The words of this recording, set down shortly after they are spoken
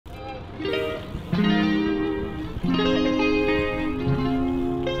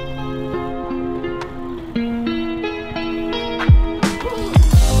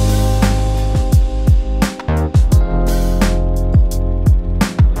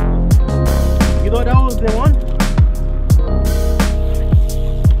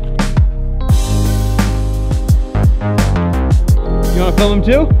film him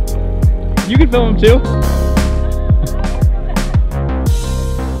too? You can film him too.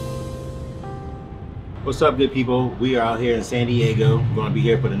 What's up, good people? We are out here in San Diego. We're going to be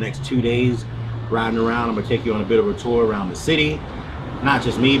here for the next 2 days, riding around. I'm going to take you on a bit of a tour around the city. Not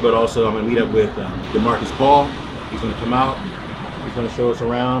just me, but also I'm going to meet up with DeMarcus Paul. He's going to come out. He's going to show us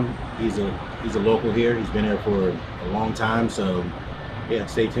around. He's a local here. He's been here for a long time. So yeah,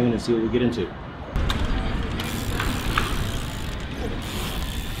 stay tuned and see what we get into.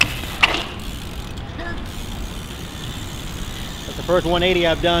 That's the first 180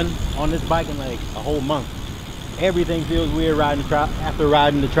 I've done on this bike in like a whole month. Everything feels weird riding after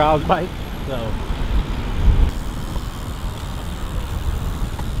riding the trials bike. So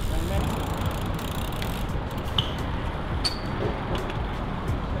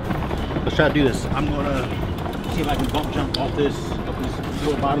let's try to do this. I'm gonna see if I can bump jump off this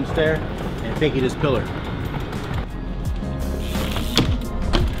little bottom stair and fakie this pillar.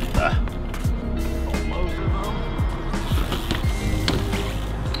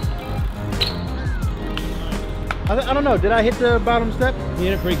 I don't know, did I hit the bottom step? You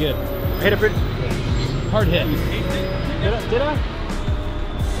hit it pretty good. I hit it pretty hard hit. Did I?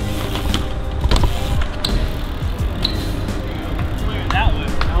 That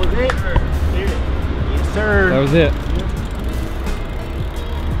was it? Yes, sir. That was it.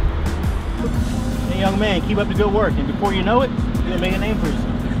 Hey, young man, keep up the good work, and before you know it, you're gonna make a name for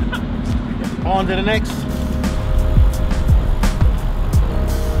yourself. On to the next.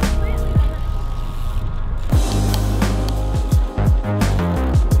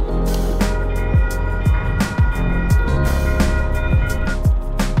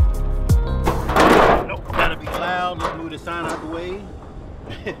 Sign out the way.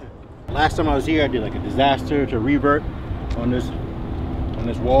 Last time I was here, I did like a disaster to revert on this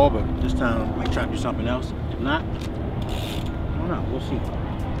wall, but this time I might try to do something else. If not, I don't know. We'll see.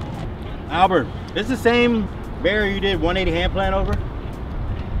 Albert, this is the same barrier you did 180 hand plan over.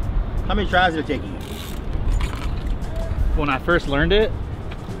 How many tries did it take you? when I first learned it,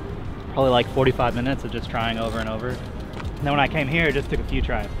 probably like 45 minutes of just trying over and over. And then when I came here, it just took a few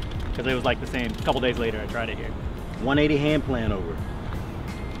tries because it was like the same. A couple days later, I tried it here. 180 hand plan over.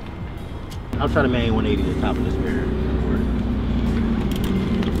 I'll try to main 180 to the top of this barrier.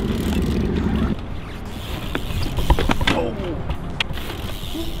 Oh.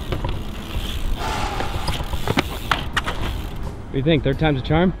 What do you think? Third time's a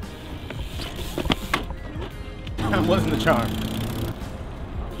charm? That wasn't a charm.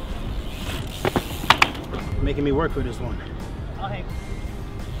 Making me work for this one. Oh, hey.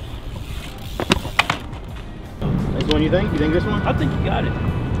 This one you think? You think this one? I think you got it.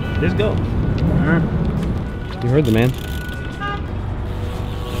 Let's go. Alright. You heard the man.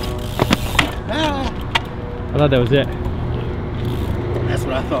 I thought that was it. That's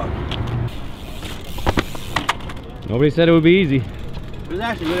what I thought. Nobody said it would be easy. It was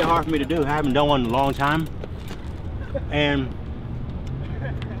actually really hard for me to do. I haven't done one in a long time. And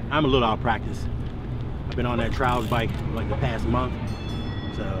I'm a little out of practice. I've been on that trials bike for like the past month.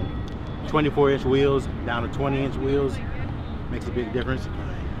 So 24-inch wheels down to 20-inch wheels makes a big difference.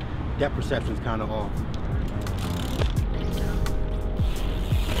 Depth perception's kind of off.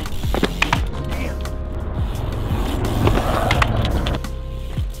 Damn.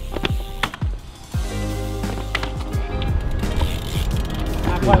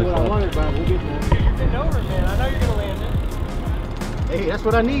 Not quite what I wanted, but we'll get there. You're getting over, man. I know you're gonna land it. Hey, that's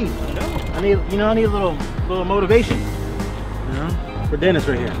what I need. I know. I need a little motivation. You know, for Dennis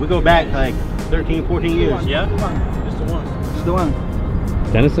right here. We go back like 13, 14 years. Yeah. Just the one. Just the one.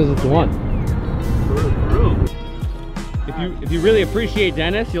 Dennis says it's the one. True. If you really appreciate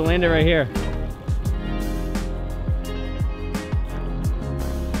Dennis, you'll land it right here.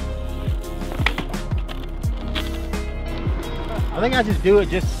 I think I just do it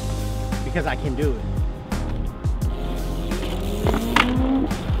just because I can do it.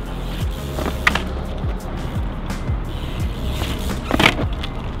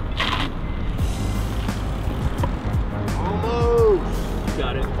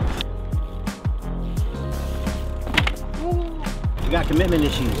 Got it. You got commitment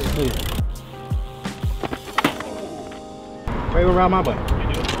issues. Right around my bike.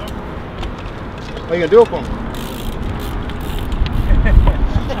 Oh, you gonna do it for me?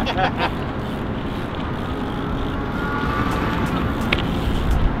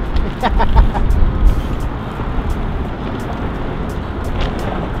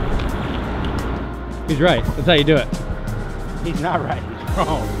 He's right. That's how you do it. He's not right. He's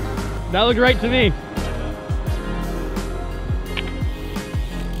wrong. That looked right to me.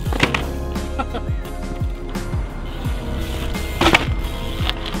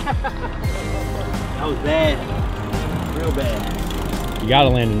 That was bad. Real bad. You gotta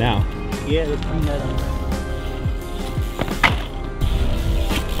land it now. Yeah, let's clean that up.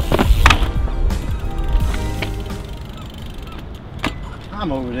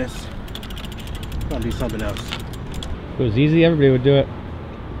 I'm over this. I'm gonna do something else. If it was easy, everybody would do it.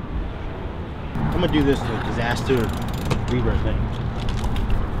 I'm gonna do this disaster rebirth thing.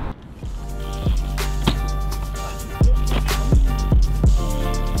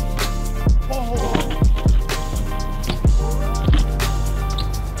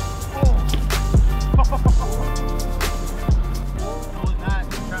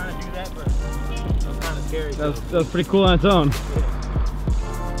 That was pretty cool on its own.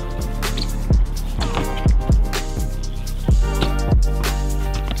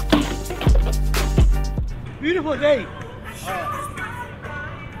 Beautiful day.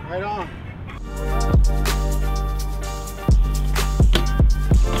 Right on.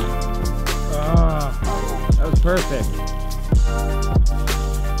 That was perfect.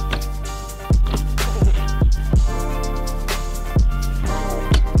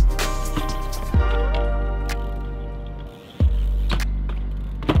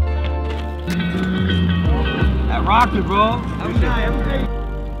 That rocked it, bro. That was nice.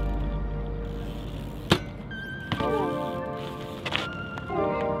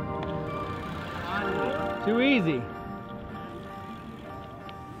 Too easy.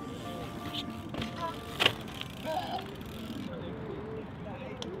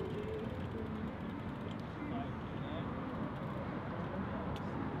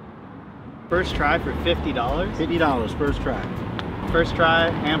 First try for $50. $50 first try. First try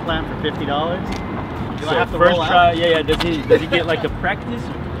hand plant for $50. Do I have to first roll try, out? yeah. Does he get like the practice?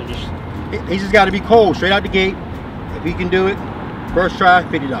 Or just... He just got to be cold straight out the gate. If he can do it, first try,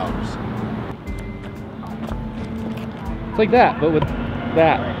 $50. It's like that, but with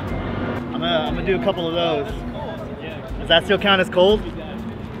that. I'm gonna do a couple of those. Does that still count as cold?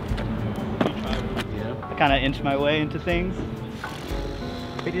 I kind of inch my way into things.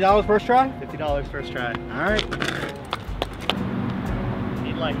 $50 first try? $50 first try. All right.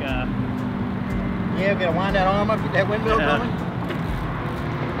 Need like a... Yeah, gotta wind that arm up, get that windmill going.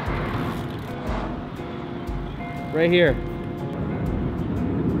 Right here.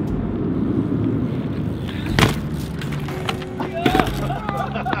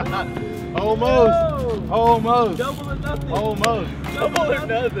 Almost. Almost. Double or nothing. Almost. Double or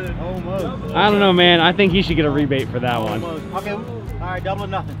nothing. Almost. I don't know, man. I think he should get a rebate for that one. Almost. Okay. All right, double or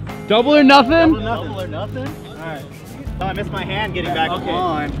nothing. Double or nothing? Double or nothing. Double or nothing? All right. Oh, I missed my hand getting back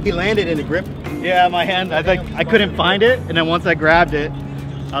on. He landed in the grip. Yeah, my hand, I couldn't find it, and then once I grabbed it,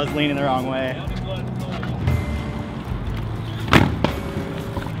 I was leaning the wrong way.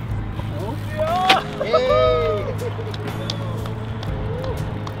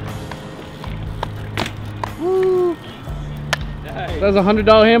 Woo. That was a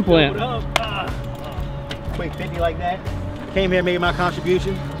 $100 hand plant. Quick 50 like that. Came here, made my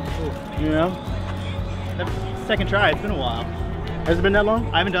contribution. You know? Second try, it's been a while. Has it been that long?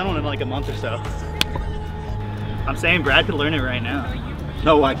 I haven't done one in like a month or so. I'm saying Brad could learn it right now.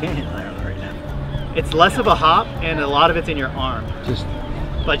 No, I can't learn it right now. It's less of a hop, and a lot of it's in your arm. Just,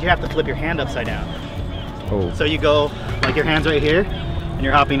 But you have to flip your hand upside down. oh. So you go, like your hand's right here, and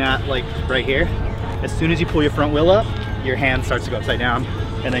you're hopping at like right here. As soon as you pull your front wheel up, your hand starts to go upside down,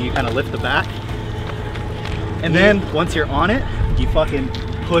 and then you kind of lift the back. And then once you're on it, you fucking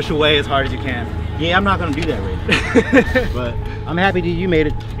push away as hard as you can. Yeah, I'm not gonna do that right now. But I'm happy that you made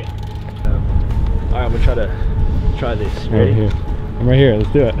it. All right, I'm gonna try this. Right here. I'm right here.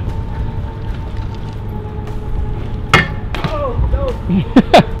 Let's do it. I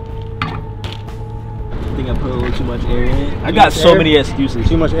think I put a little too much air in it. I got so many excuses.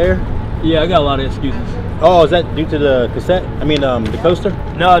 Too much air? Yeah, I got a lot of excuses. Oh, is that due to the cassette? I mean, the coaster?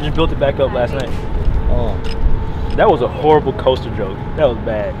 No, I just built it back up last night. Oh. That was a horrible coaster joke. That was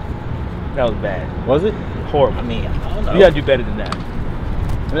bad. That was bad. Was it? Horrible. I mean, I don't know. You gotta do better than that.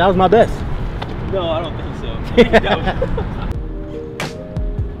 I mean, that was my best. No, I don't think so.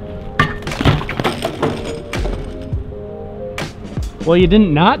 Well, you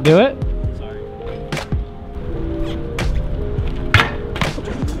didn't not do it. Sorry.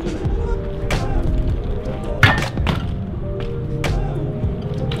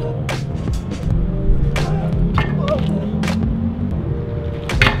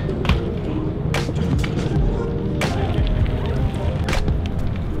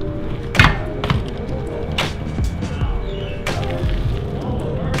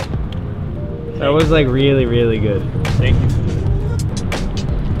 That was like really, really good. Thank you.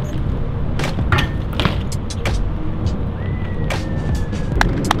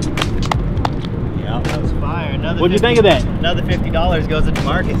 Yeah. What'd you think of that? Another $50 goes into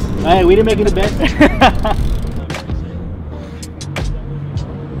Marcus. Hey, we didn't make any bet.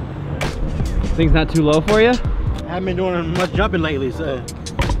 Thing's not too low for you? I haven't been doing much jumping lately, so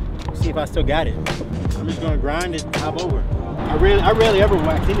see if I still got it. I'm just gonna grind it, hop over. I rarely ever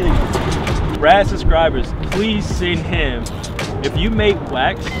wax anything. Brad subscribers, please send him, if you make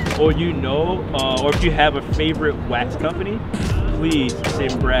wax or you know, or if you have a favorite wax company, please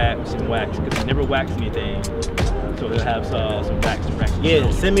send Brad some wax because he never waxed anything. So he'll have some wax.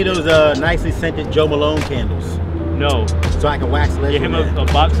 Yeah, send me those nicely scented Joe Malone candles. No. So I can wax less. Get him a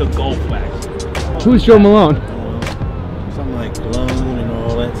box of golf wax. Who's Joe Malone? Something like cologne and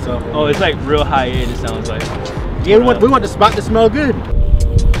all that stuff. Oh, it's like real high end, it sounds like. Yeah, we want the spot to smell good.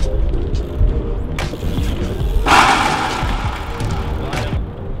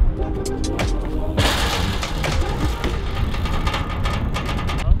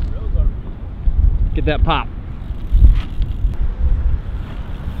 Get that pop.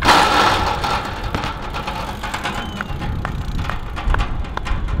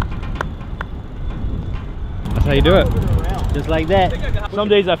 That's how you do it. Just like that. Some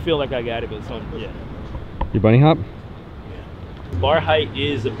days I feel like I got it, but some, yeah. You bunny hop? Bar height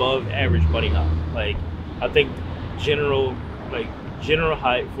is above average bunny hop. Like, I think general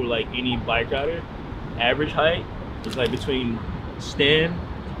height for like any bike rider, average height is like between stand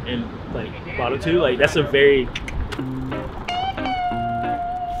and like bottom two. Like that's a very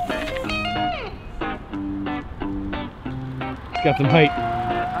It's got some height.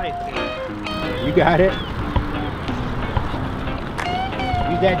 You got it.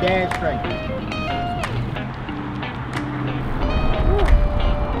 Use that dad strength.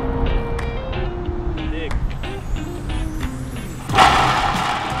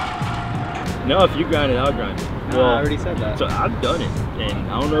 no. If you grind it, I'll grind it. Well, I already said that. So I've done it, and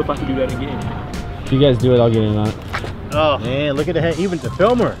I don't know if I can do that again. If you guys do it, I'll get in on it. Oh Man, look at the head. Even the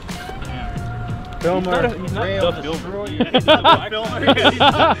filmer. Filmer. He's not rail the filmer.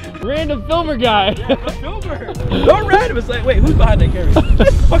 Random filmer guy. Filmer. Don't random. It's like, wait, who's behind that camera?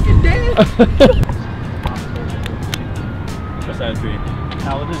 That's fucking dead. That's side three.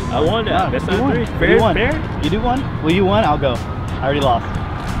 How it is. I won that. That's side three. You won. Fair. You do one? Well, you won. I'll go. I already lost.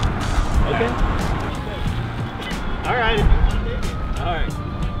 Okay. All right. All right.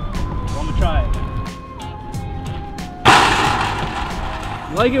 I'm gonna try it.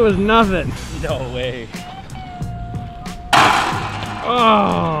 Like it was nothing. No way.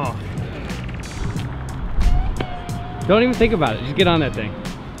 Oh. Don't even think about it. Just get on that thing.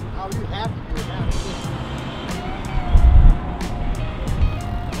 Oh, you have to do it now.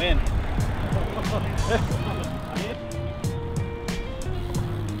 Win.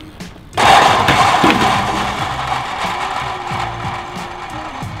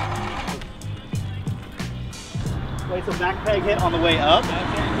 Wait, so back peg hit on the way up?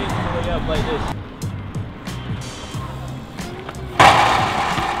 Back hit on the way up like this.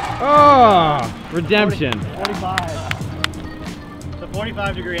 Oh, redemption. 45. The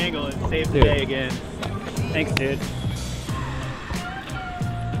 45-degree angle is saved the Dude. day again. Thanks, dude.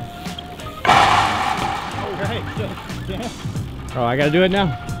 All right. Yeah. Oh, I gotta do it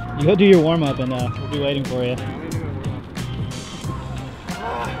now. You go do your warm-up and we'll be waiting for you.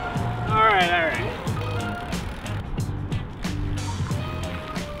 All right, all right.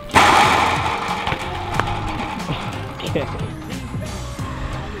 Okay.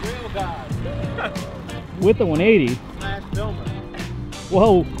 With the 180.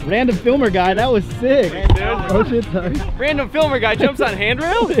 Whoa, random filmer guy, that was sick. Oh shit, sorry. Random filmer guy jumps on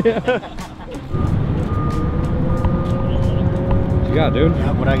handrail? Yeah. What you got, dude?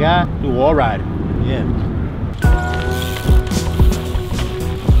 What I got? Do wall ride. Yeah.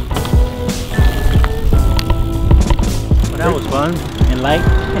 Well, that was fun and light.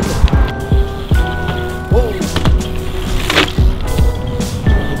 Whoa.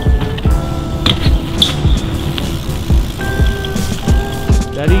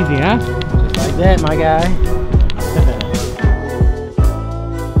 That easy, huh? Just like that, my guy.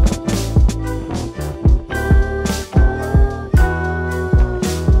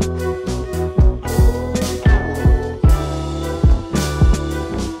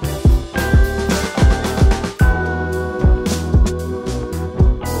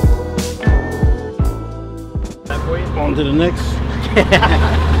 On to the next.